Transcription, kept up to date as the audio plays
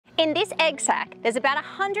In this egg sac, there's about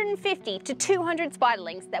 150 to 200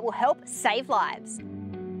 spiderlings that will help save lives.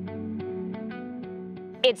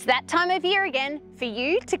 It's that time of year again for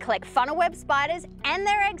you to collect funnel web spiders and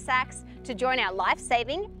their egg sacs to join our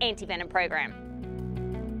life-saving anti-venom program.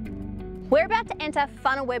 We're about to enter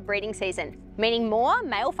funnel web breeding season, meaning more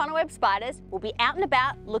male funnel web spiders will be out and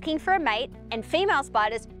about looking for a mate, and female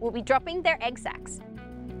spiders will be dropping their egg sacs.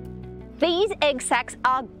 These egg sacs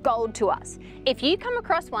are gold to us. If you come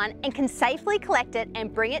across one and can safely collect it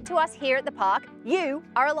and bring it to us here at the park, you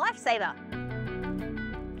are a lifesaver.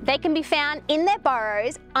 They can be found in their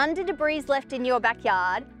burrows, under debris left in your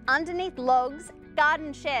backyard, underneath logs,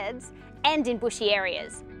 garden sheds, and in bushy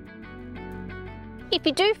areas. If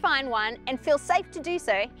you do find one and feel safe to do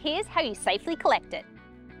so, here's how you safely collect it.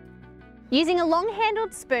 Using a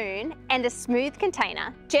long-handled spoon and a smooth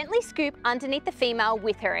container, gently scoop underneath the female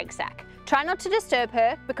with her egg sac. Try not to disturb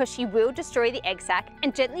her because she will destroy the egg sac,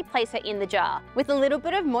 and gently place her in the jar. With a little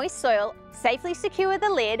bit of moist soil, safely secure the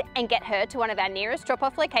lid and get her to one of our nearest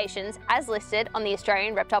drop-off locations as listed on the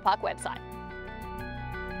Australian Reptile Park website.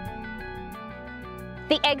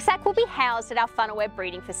 The egg sac will be housed at our funnel web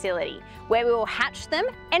breeding facility, where we will hatch them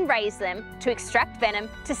and raise them to extract venom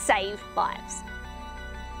to save lives.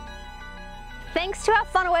 Thanks to our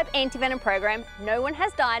funnel web anti-venom program, no one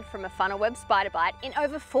has died from a funnel web spider bite in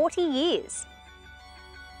over 40 years.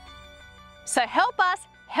 So help us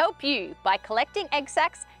help you by collecting egg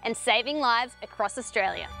sacs and saving lives across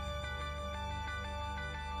Australia.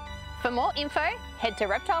 For more info, head to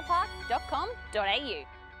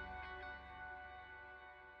reptilepark.com.au.